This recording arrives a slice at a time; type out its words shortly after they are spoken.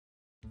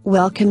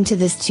Welcome to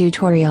this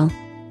tutorial.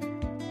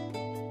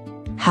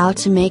 How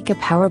to make a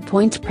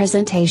PowerPoint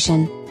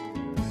presentation.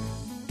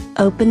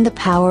 Open the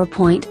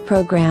PowerPoint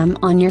program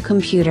on your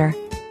computer.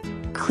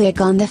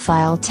 Click on the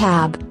File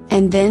tab,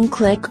 and then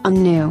click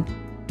on New.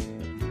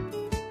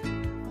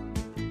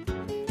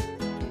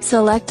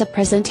 Select a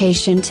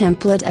presentation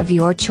template of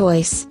your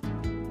choice.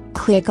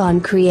 Click on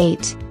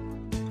Create.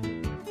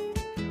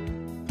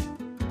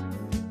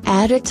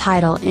 Add a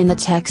title in the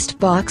text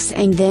box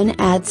and then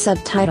add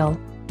subtitle.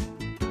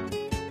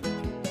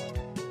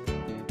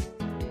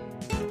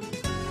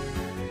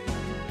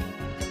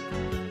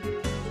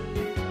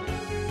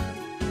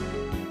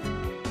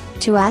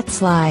 To add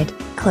slide,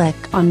 click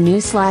on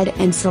New Slide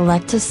and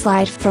select a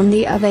slide from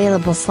the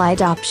available slide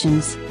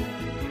options.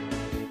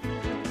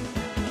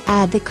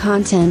 Add the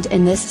content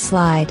in this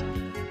slide.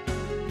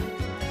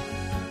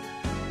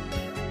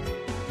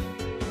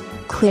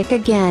 Click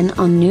again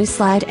on New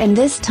Slide, and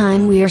this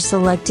time we are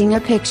selecting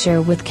a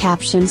picture with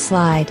Caption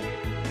Slide.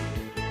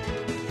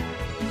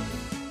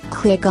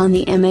 Click on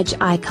the image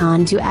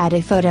icon to add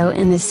a photo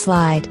in this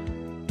slide.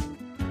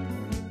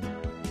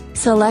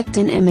 Select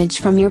an image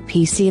from your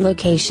PC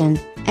location,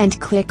 and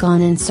click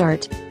on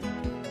Insert.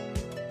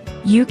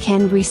 You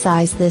can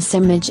resize this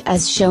image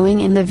as showing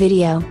in the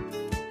video.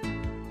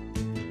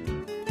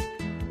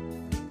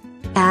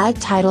 Add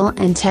title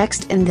and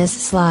text in this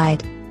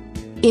slide.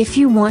 If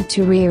you want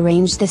to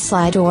rearrange the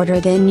slide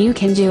order, then you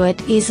can do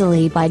it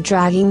easily by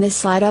dragging the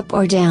slide up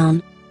or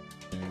down.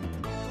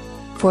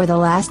 For the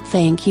last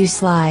thank you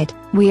slide,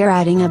 we are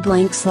adding a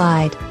blank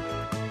slide.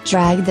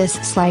 Drag this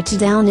slide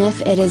down if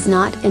it is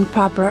not in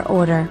proper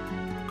order.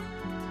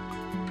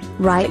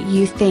 Write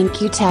your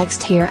thank you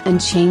text here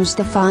and change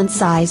the font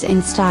size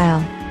and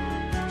style.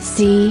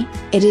 See,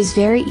 it is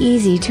very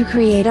easy to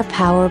create a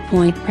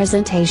PowerPoint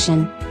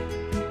presentation.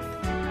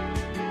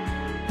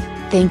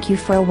 Thank you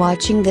for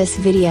watching this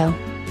video.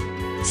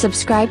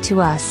 Subscribe to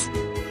us.